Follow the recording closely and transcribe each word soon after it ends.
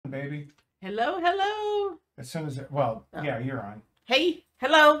baby. Hello, hello. As soon as well, yeah, you're on. Hey,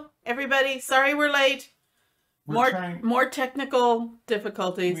 hello, everybody. Sorry we're late. More technical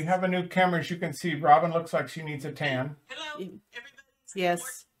difficulties. We have a new camera, as you can see. Robin looks like she needs a tan. Hello, everybody.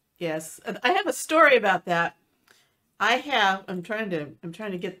 Yes, yes. I have a story about that. I'm trying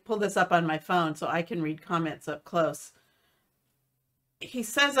to pull this up on my phone so I can read comments up close. He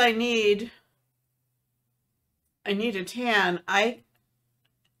says I need a tan. I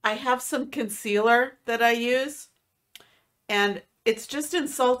have some concealer that I use, and it's just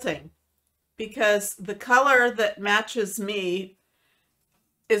insulting because the color that matches me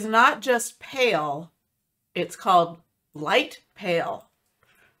is not just pale, it's called light pale.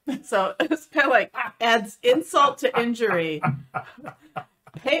 So it's kind of like adds insult to injury.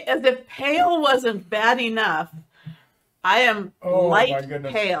 As if pale wasn't bad enough, I am light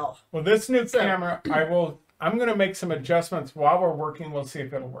pale. Well, this new camera, I'm going to make some adjustments while we're working. We'll see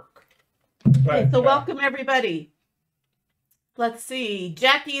if it'll work. But, so welcome everybody. Let's see.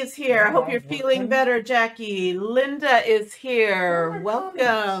 Jackie is here. I hope you're feeling better, Jackie. Linda is here.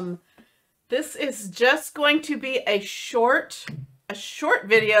 Welcome. This is just going to be a short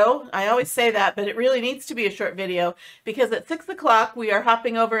video. I always say that, but it really needs to be a short video because at 6 o'clock we are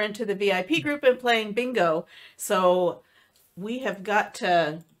hopping over into the VIP group and playing bingo. So we've got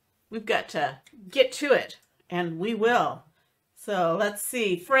to get to it, and we will. So let's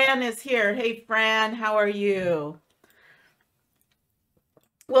see. Fran is here. Hey, Fran, how are you?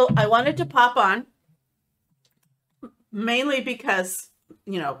 Well, I wanted to pop on mainly because,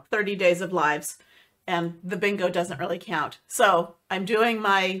 30 days of lives and the bingo doesn't really count. So I'm doing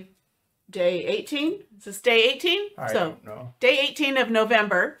my day 18. Is this day 18? I don't know. Day 18 of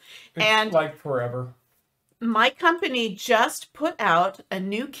November. It's like forever. My company just put out a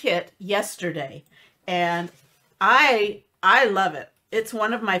new kit yesterday, and I love it. It's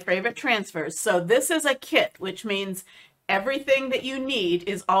one of my favorite transfers. So this is a kit, which means everything that you need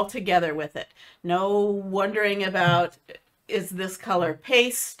is all together with it. No wondering about, is this color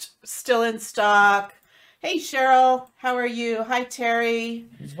paste still in stock? Hey, Cheryl, how are you? Hi, Terry.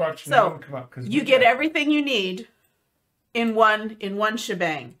 He's watching so come up you get everything you need in one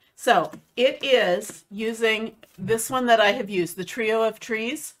shebang. So it is using this one that I have used, the Trio of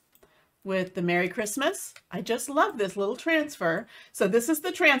Trees with the Merry Christmas. I just love this little transfer. So this is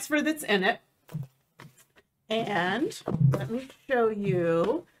the transfer that's in it. And let me show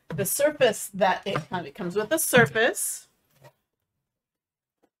you the surface that it comes with a surface.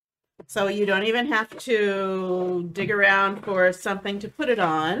 So you don't even have to dig around for something to put it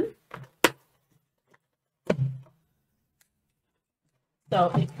on.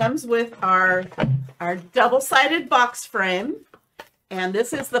 So it comes with our double-sided box frame, and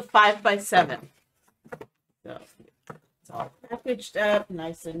this is the 5x7. So it's all packaged up,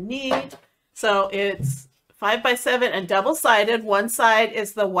 nice and neat. So it's 5x7 and double-sided. One side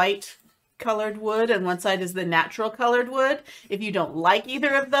is the white colored wood and one side is the natural colored wood. If you don't like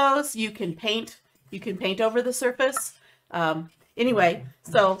either of those, you can paint over the surface. Anyway,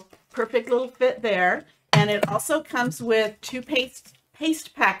 so perfect little fit there. And it also comes with two paste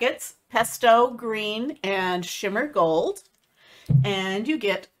packets, Pesto Green and Shimmer Gold. And you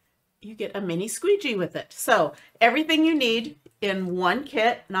get a mini squeegee with it. So everything you need in one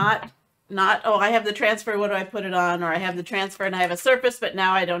kit, not, oh, I have the transfer, what do I put it on? Or I have the transfer and I have a surface, but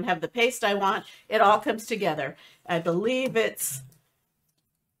now I don't have the paste I want. It all comes together. I believe this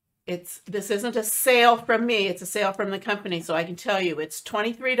isn't a sale from me, it's a sale from the company. So I can tell you it's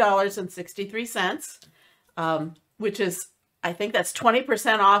 $23.63, which is, I think that's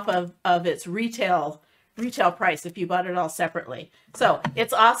 20% off of its retail price if you bought it all separately. So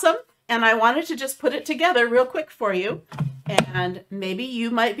it's awesome. And I wanted to just put it together real quick for you. And maybe you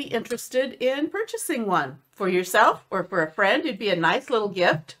might be interested in purchasing one for yourself or for a friend. It'd be a nice little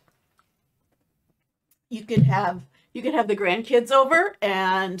gift. You could have the grandkids over,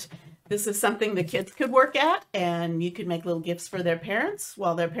 and this is something the kids could work at, and you could make little gifts for their parents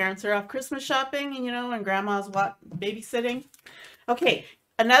while their parents are off Christmas shopping, and grandma's babysitting. Okay,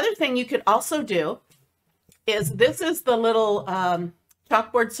 another thing you could also do is this is the little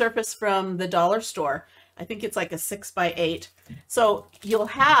chalkboard surface from the dollar store. I think it's like a 6x8. So you'll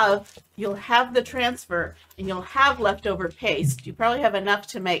have the transfer and you'll have leftover paste. You probably have enough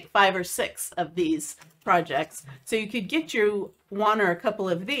to make 5 or 6 of these projects. So you could get you one or a couple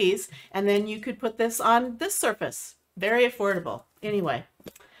of these, and then you could put this on this surface. Very affordable. Anyway,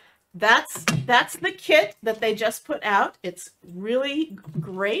 that's the kit that they just put out. It's really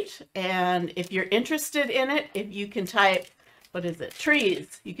great. And if you're interested in it, if you can type, what is it?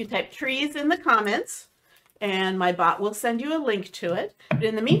 Trees. You can type trees in the comments. and my bot will send you a link to it. But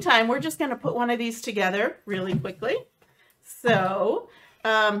in the meantime, we're just going to put one of these together really quickly. So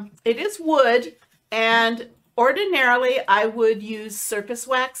it is wood, and ordinarily I would use surface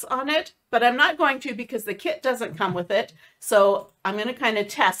wax on it, but I'm not going to because the kit doesn't come with it. So I'm going to kind of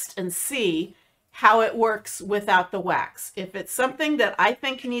test and see how it works without the wax. If it's something that I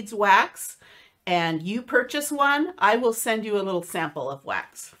think needs wax and you purchase one, I will send you a little sample of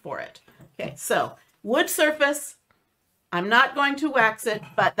wax for it. Okay, so wood surface, I'm not going to wax it,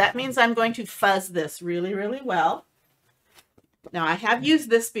 but that means I'm going to fuzz this really, really well. Now I have used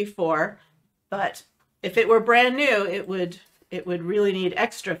this before, but if it were brand new, it would really need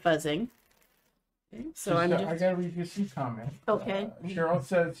extra fuzzing. Okay, so I gotta read you some comments. Okay. Cheryl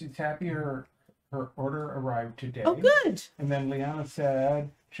says she's happy her order arrived today. Oh, good. And then Liana said,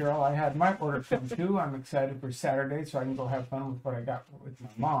 Cheryl, I had my order come too. I'm excited for Saturday so I can go have fun with what I got with my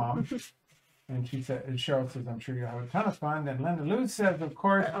mom. And Cheryl says, I'm sure you'll have a ton of fun. Then Linda Lou says, of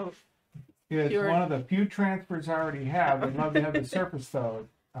course, it's one of the few transfers I already have. I'd love to have the Surface though.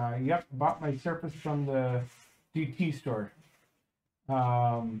 Yep, bought my Surface from the DT store.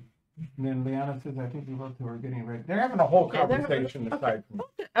 And then Liana says, I think we both are getting ready. They're having a whole conversation aside from me.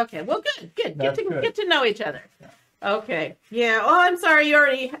 Okay, well, good. That's Get to know each other. Yeah. Okay. Yeah. Oh, I'm sorry you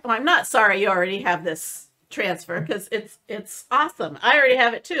already. Well, I'm not sorry you already have this transfer because it's awesome. I already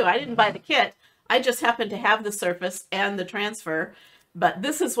have it too. I didn't buy the kit. I just happen to have the Surface and the transfer, but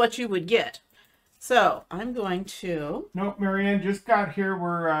this is what you would get. So I'm going to. No, Marianne just got here.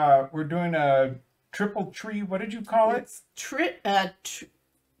 We're doing a triple tree. What did you call it?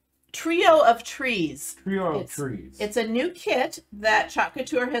 Trio of trees. Trio of trees. It's a new kit that Chalk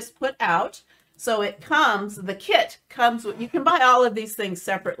Couture has put out. So the kit comes with, you can buy all of these things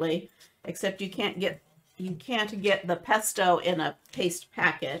separately, except you can't get the pesto in a paste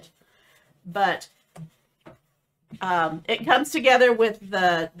packet. But it comes together with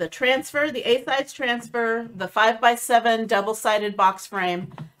the transfer, the A-size transfer, the 5x7 double-sided box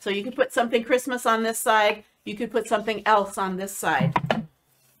frame. So you could put something Christmas on this side. You could put something else on this side.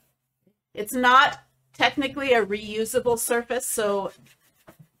 It's not technically a reusable surface, so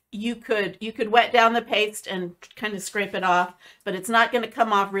you could wet down the paste and kind of scrape it off, but it's not going to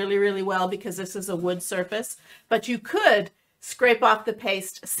come off really, really well because this is a wood surface. But you could scrape off the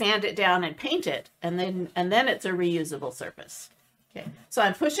paste, sand it down, and paint it, and then it's a reusable surface. Okay, so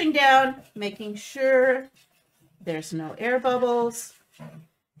I'm pushing down, making sure there's no air bubbles.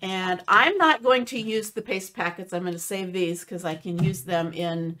 And I'm not going to use the paste packets. I'm going to save these because I can use them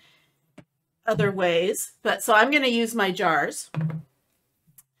in other ways. But so I'm going to use my jars.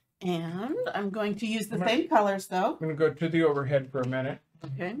 And I'm going to use the same colors though. I'm going to go to the overhead for a minute.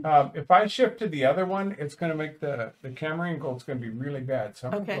 Okay. If I shift to the other one, it's going to make the camera angle, it's going to be really bad. So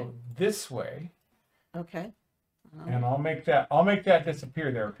I'm going to go this way. Okay. And I'll make that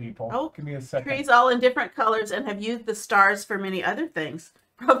disappear there, people. Oh, give me a second. Trees all in different colors, and have used the stars for many other things.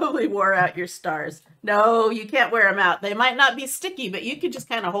 Probably wore out your stars. No, you can't wear them out. They might not be sticky, but you could just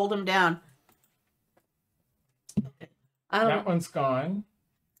kind of hold them down. Okay. That one's gone.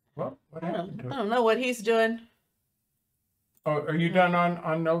 Well, what happened to it? I don't know what he's doing. Oh, are you done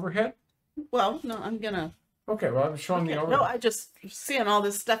on overhead? Well, no, I'm gonna. Okay, well, I'm showing the overhead. No, I just seeing all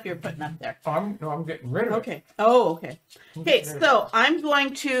this stuff you're putting up there. I'm getting rid of it. Okay. Oh, okay. Okay, so I'm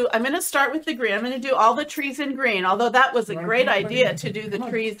going to start with the green. I'm going to do all the trees in green, although that was a great idea to do the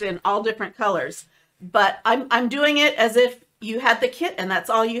trees in all different colors. But I'm doing it as if you had the kit and that's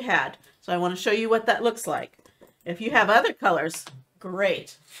all you had. So I want to show you what that looks like. If you have other colors,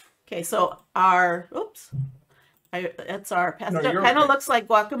 great. Okay, so that's our pesto. No, kind of looks like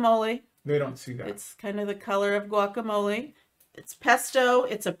guacamole. They don't see that. It's kind of the color of guacamole. It's pesto.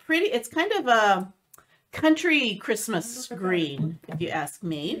 It's kind of a country Christmas green, if you ask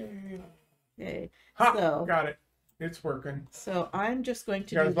me. Okay. Ha, got it. It's working. So I'm just going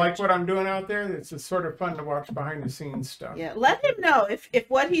to. You guys like what I'm doing out there? It's just sort of fun to watch behind the scenes stuff. Yeah, let him know if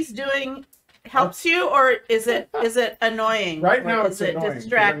what he's doing helps you, or is it annoying? Right now it's annoying.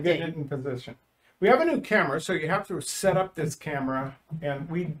 Distracting. I'm getting it in position. We have a new camera, so you have to set up this camera, and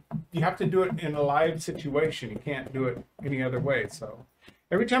you have to do it in a live situation. You can't do it any other way. So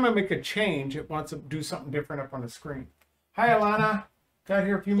every time I make a change, it wants to do something different up on the screen. Hi, Alana. Got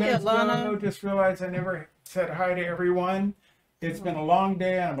here a few minutes ago. I just realized I never said hi to everyone. It's been a long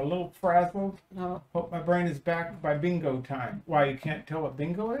day, and I'm a little frazzled. Hope my brain is back by bingo time. Why, you can't tell what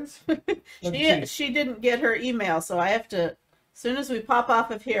bingo is? She didn't get her email, so I have to. As soon as we pop off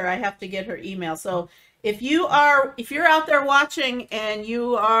of here, I have to get her email. So if you're out there watching and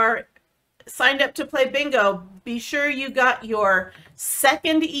you are signed up to play bingo, be sure you got your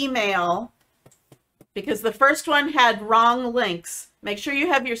second email because the first one had wrong links. Make sure you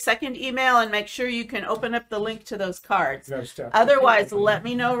have your second email and make sure you can open up the link to those cards. You gotta step Otherwise, the table. let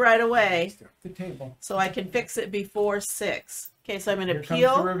me know right away Step the table. so I can fix it before 6. Okay, so I'm going to Here comes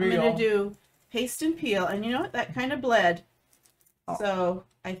peel. the I'm going reveal. to do paste and peel. And you know what? That kind of bled. Oh. So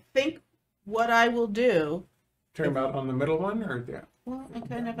I think what I will do, Turn about on the middle one or yeah. well, I'm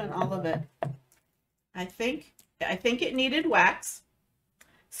kind of on all of it. I think it needed wax.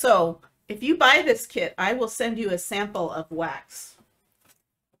 So if you buy this kit, I will send you a sample of wax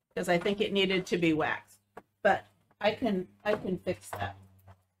because I think it needed to be waxed. But I can fix that.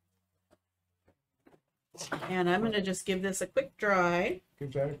 And I'm going to just give this a quick dry.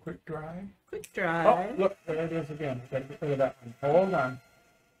 Give that a quick dry. Quick dry. Oh, look, there it is again. Gotta get rid of that one. Hold on.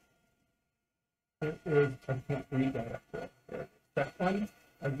 It is, I can't read that up there. There. That one.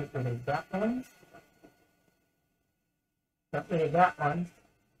 I get rid of that one. Got rid of that one.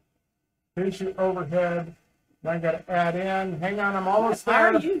 Here's your overhead. Now I gotta add in. Hang on, I'm almost What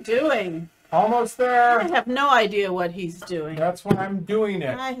are there. you doing? Almost I there. have no idea what he's doing. That's why I'm doing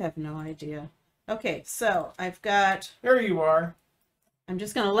it. I have no idea. Okay, so I've got, There you are. I'm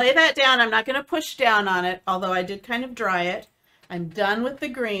just going to lay that down. I'm not going to push down on it, although I did kind of dry it. I'm done with the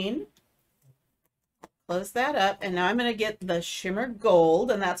green. Close that up, and now I'm going to get the shimmer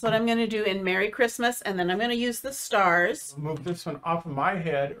gold, and that's what I'm going to do in Merry Christmas, and then I'm going to use the stars. Move this one off of my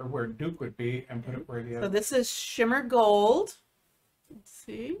head or where Duke would be and put it where the So other. this is shimmer gold. Let's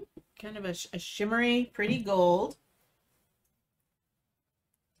see, kind of a shimmery, pretty gold.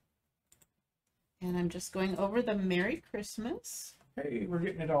 And I'm just going over the Merry Christmas. Hey, we're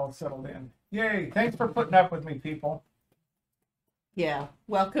getting it all settled in. Yay. Thanks for putting up with me, people. Yeah,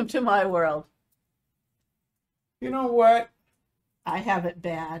 welcome to my world. You know what? I have it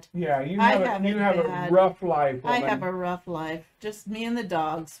bad. Yeah, you I have, have you it have a bad. rough life, I woman. have a rough life. Just me and the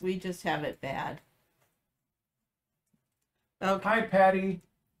dogs. We just have it bad. Okay. Hi, Patty.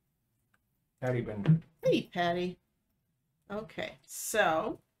 Patty Bender. Hey, Patty. Okay,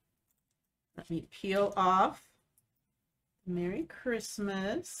 so let me peel off Merry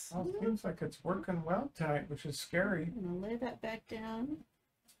Christmas. Well, it seems like it's working well tonight, which is scary. I'm going to lay that back down.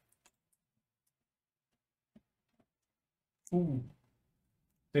 Ooh.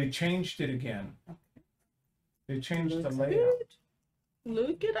 They changed it again. They changed the Looks layout. good.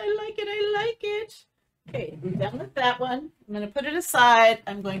 Look it, I like it, I like it. Okay, I'm done with that one. I'm going to put it aside.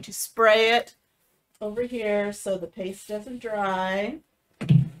 I'm going to spray it over here so the paste doesn't dry.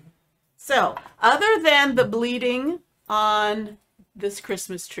 So, other than the bleeding on this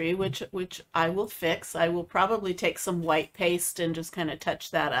Christmas tree, which I will fix, I will probably take some white paste and just kind of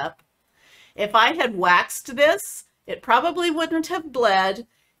touch that up. If I had waxed this, it probably wouldn't have bled,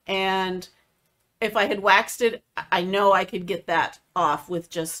 and if I had waxed it, I know I could get that off with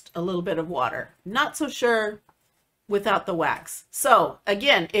just a little bit of water. Not so sure without the wax. So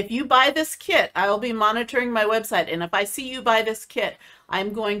again, if you buy this kit, I will be monitoring my website, and if I see you buy this kit,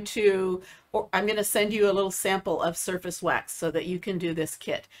 I'm going to send you a little sample of surface wax so that you can do this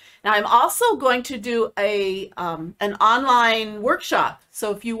kit. Now I'm also going to do an online workshop.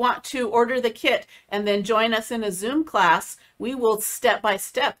 So if you want to order the kit and then join us in a Zoom class, we will step by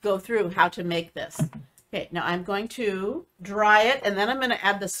step go through how to make this. Okay, now I'm going to dry it, and then I'm going to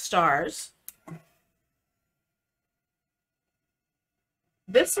add the stars.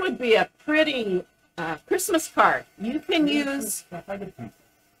 This would be a pretty Christmas card. You can use...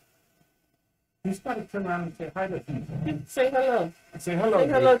 He's got to turn around and say hi to people. Say hello. Say hello. Say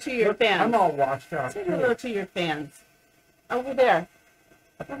hello Duke. to your Look, fans. I'm all washed out. Say hello to your fans. Over there.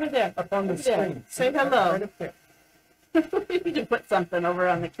 Over there. Up on the Over there. screen. Say hello. Right up there. We need to put something over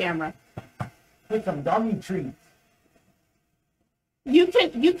on the camera. Take some doggy treats. You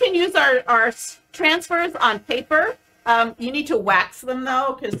can use our transfers on paper. You need to wax them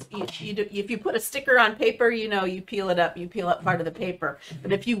though, because if you put a sticker on paper, you know, you peel it up, you peel up part of the paper.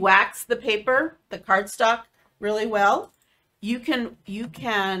 But if you wax the paper, the cardstock, really well, you can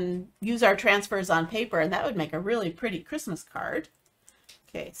use our transfers on paper, and that would make a really pretty Christmas card.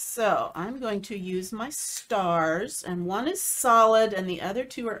 Okay, so I'm going to use my stars, and one is solid and the other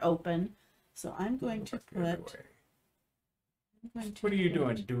two are open. So I'm going to put... What are you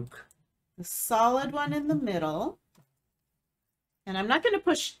doing, Duke? The solid one in the middle. And I'm not going to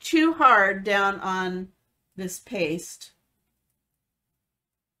push too hard down on this paste.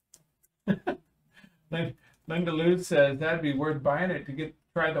 Linda Lou says that'd be worth buying it to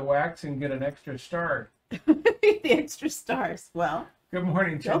try the wax and get an extra star. The extra stars. Well, Good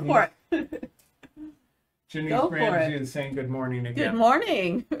morning, go Janice. for it. Janice Go for Ramsey it. is saying good morning again. Good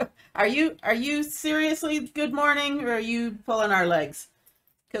morning. Are you seriously good morning, or are you pulling our legs?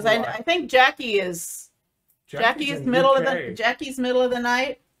 Because Why? I think Jackie is Jackie's in UK. Jackie's middle of the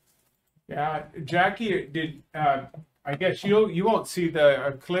night. Yeah, Jackie did. I guess you won't see the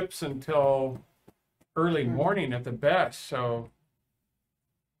eclipse until early morning at the best. So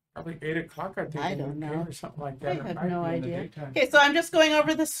probably 8 o'clock. I think. I in don't UK know. or something like I that. It have might no be in the idea. daytime. Okay, so I'm just going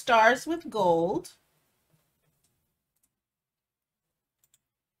over the stars with gold.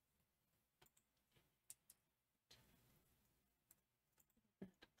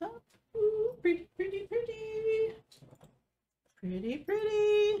 Oh, ooh, pretty, pretty, pretty. Pretty,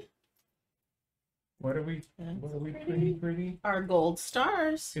 pretty. What are we? That's What are we? pretty. Pretty. Our gold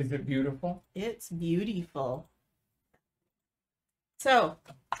stars. Is it beautiful? It's beautiful. So,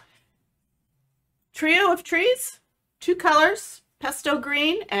 trio of trees, 2 colors, pesto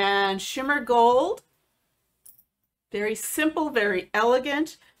green and shimmer gold. Very simple, very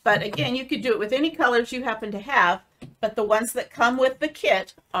elegant, but again, you could do it with any colors you happen to have, but the ones that come with the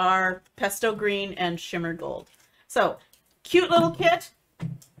kit are pesto green and shimmer gold. So, cute little kit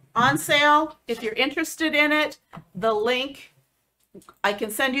on sale. If you're interested in it, the link, I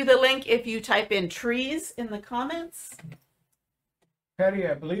can send you the link if you type in trees in the comments. Patty,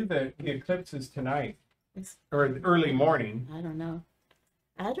 I believe the eclipse is tonight It's- or early morning. I don't know.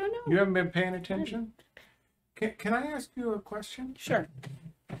 I don't know. You haven't been paying attention? Can I ask you a question? Sure.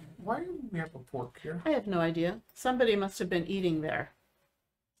 Why do we have a fork here? I have no idea. Somebody must have been eating there.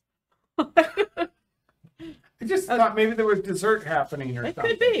 I just thought maybe there was dessert happening or It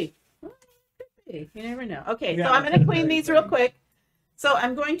something. could be. Well, it could be. You never know. Okay, Yeah, so I'm going to that's clean very these real pretty. quick. So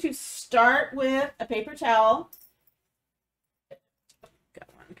I'm going to start with a paper towel. Got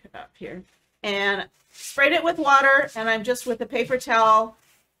one cut up here. And sprayed it with water, and I'm just with a paper towel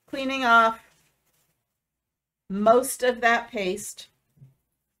cleaning off most of that paste,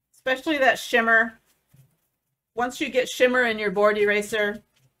 especially that shimmer. Once you get shimmer in your board eraser,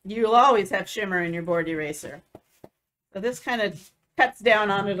 you'll always have shimmer in your board eraser. So this kind of cuts down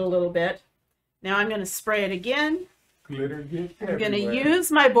on it a little bit. Now I'm going to spray it again. Glitter gets I'm going to everywhere.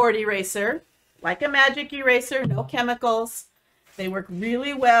 use my board eraser, like a magic eraser, no chemicals. They work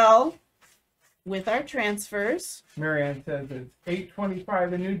really well with our transfers. Marianne says it's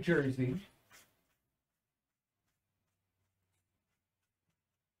 8:25 in New Jersey.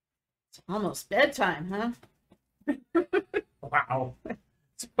 It's almost bedtime, huh? Wow.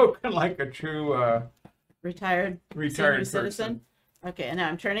 Spoken like a true Retired retired senior person. citizen. Okay, and now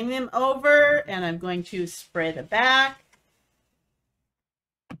I'm turning them over, and I'm going to spray the back.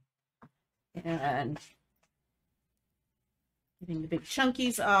 And getting the big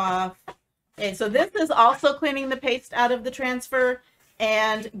chunkies off. Okay, so this is also cleaning the paste out of the transfer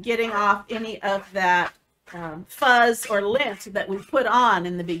and getting off any of that fuzz or lint that we put on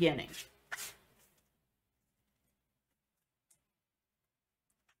in the beginning.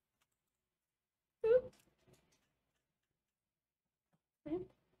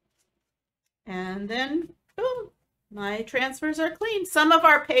 And then, boom, my transfers are clean. Some of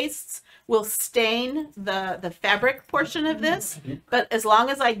our pastes will stain the fabric portion of this, but as long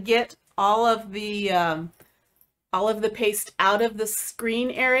as I get all of the paste out of the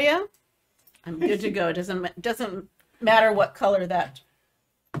screen area, I'm good to go. It doesn't matter what color that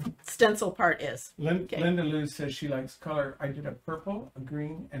stencil part is. Okay. Linda Lou says she likes color. I did a purple, a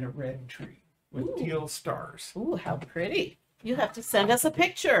green, and a red tree with Ooh. teal stars. Ooh, how pretty. You have to send us a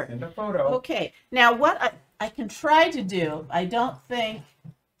picture. And a photo. Okay, now what I can try to do, I don't think,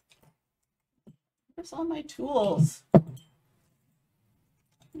 where's all my tools? I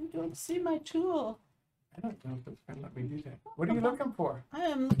don't see my tool. I don't know if it's going to let me do that. What are you looking for? I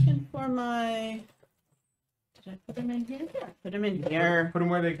am looking for my, did I put them in here? Yeah, put them in here. Put them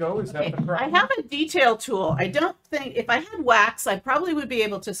where they go? Is Okay, that the I problem? have a detail tool. I don't think, if I had wax, I probably would be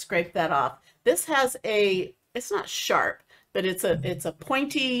able to scrape that off. This has it's not sharp, but it's a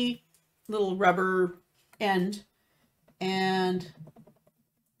pointy little rubber end, and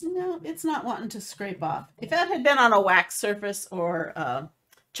no, it's not wanting to scrape off. If that had been on a wax surface or a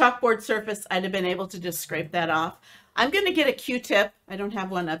chalkboard surface, I'd have been able to just scrape that off. I'm going to get a Q-tip. I don't have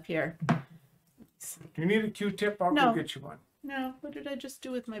one up here. Do you need a Q-tip? I'll No. go get you one. No, what did I just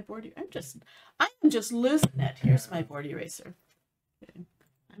do with my board? I'm just losing it. Here's my board eraser. Okay.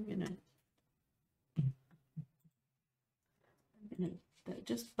 That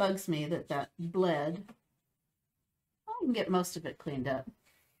just bugs me that bled. I can get most of it cleaned up.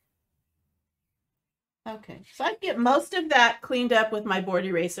 Okay, so I can get most of that cleaned up with my board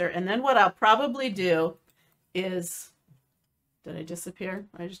eraser, and then what I'll probably do is, did I disappear?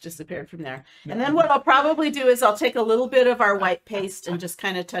 I just disappeared from there. And then what I'll probably do is I'll take a little bit of our white paste and just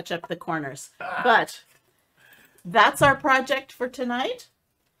kind of touch up the corners. But that's our project for tonight.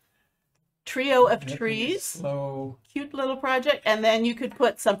 Trio of Everything is Trees. slow. Cute little project. And then you could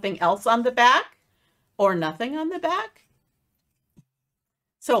put something else on the back or nothing on the back.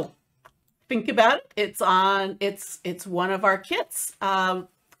 So think about it. It's one of our kits. I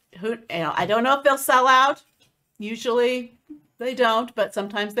don't know if they'll sell out. Usually they don't, but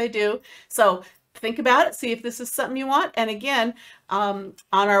sometimes they do. So think about it. See if this is something you want. And again, on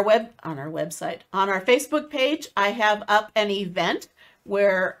our website, on our Facebook page, I have up an event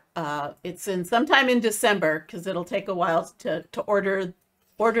where it's sometime in December, because it'll take a while to order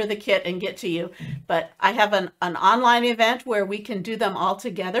the kit and get to you. But I have an online event where we can do them all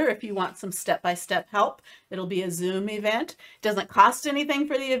together if you want some step-by-step help. It'll be a Zoom event. It doesn't cost anything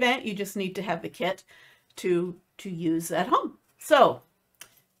for the event. You just need to have the kit to use at home. So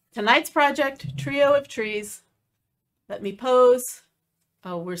tonight's project, Trio of Trees. Let me pose.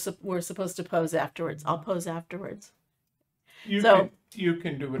 Oh, we're supposed to pose afterwards. I'll pose afterwards. You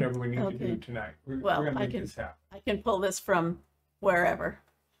can do whatever we need to do tonight. We're going to make this happen. I can pull this from wherever.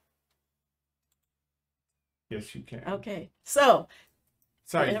 Yes, you can. Okay, so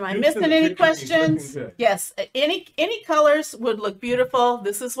Sorry, am I due to missing the any picture, questions? it's looking good. Yes, any colors would look beautiful.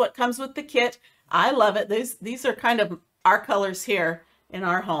 This is what comes with the kit. I love it. These are kind of our colors here in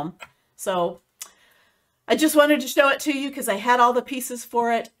our home. So I just wanted to show it to you because I had all the pieces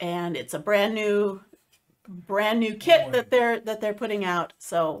for it, and it's a brand new kit that they're putting out.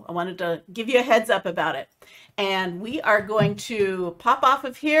 So I wanted to give you a heads up about it. And we are going to pop off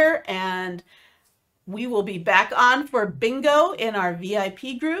of here, and we will be back on for bingo in our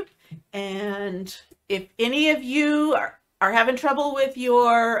VIP group. And if any of you are having trouble with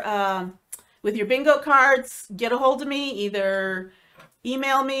your bingo cards, get a hold of me. Either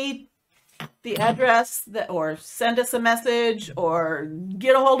email me the address or send us a message, or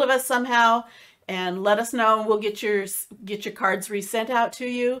get a hold of us somehow and let us know. We'll get your cards resent out to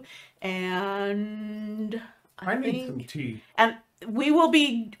you. And I need some tea. And we will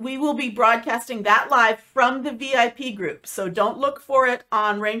be broadcasting that live from the VIP group. So don't look for it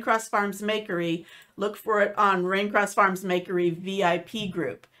on Raincross Farms Makery. Look for it on Raincross Farms Makery VIP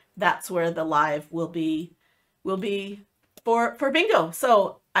group. That's where the live will be for bingo.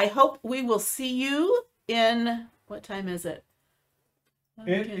 So I hope we will see you in, what time is it?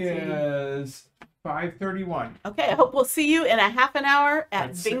 It is 5:31. Okay, I hope we'll see you in a half an hour at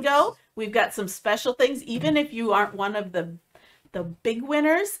That's bingo. 6. We've got some special things. Even if you aren't one of the big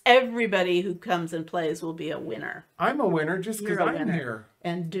winners, everybody who comes and plays will be a winner. I'm a winner just because You're a I'm winner. here.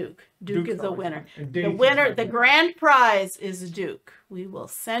 And Duke is a always winner. and The Daisy's winner, my the winner. grand prize is Duke. We will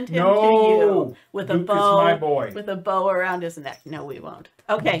send him to No, you with Duke a is bow, my boy. with a bow around his neck. No, we won't.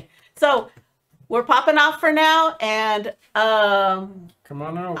 Okay, so we're popping off for now, and Come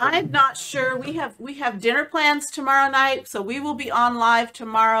on over. I'm not sure. We have dinner plans tomorrow night, so we will be on live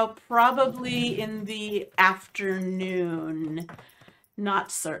tomorrow, probably in the afternoon. Not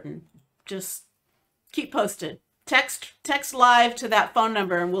certain. Just keep posted. Text live to that phone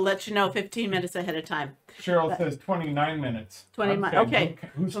number, and we'll let you know 15 minutes ahead of time. Cheryl says 29 minutes. 29. I'm Okay. saying,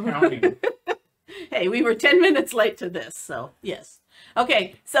 Who's counting? Hey, we were 10 minutes late to this, so yes.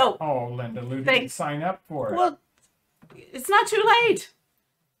 Okay, so Oh, Linda, Lou didn't Thanks. sign up for it. well, it's not too late.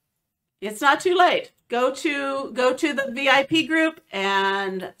 It's not too late. Go to the VIP group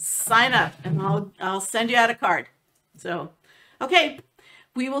and sign up, and I'll send you out a card. So, okay,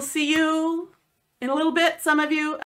 we will see you in a little bit. Some of you.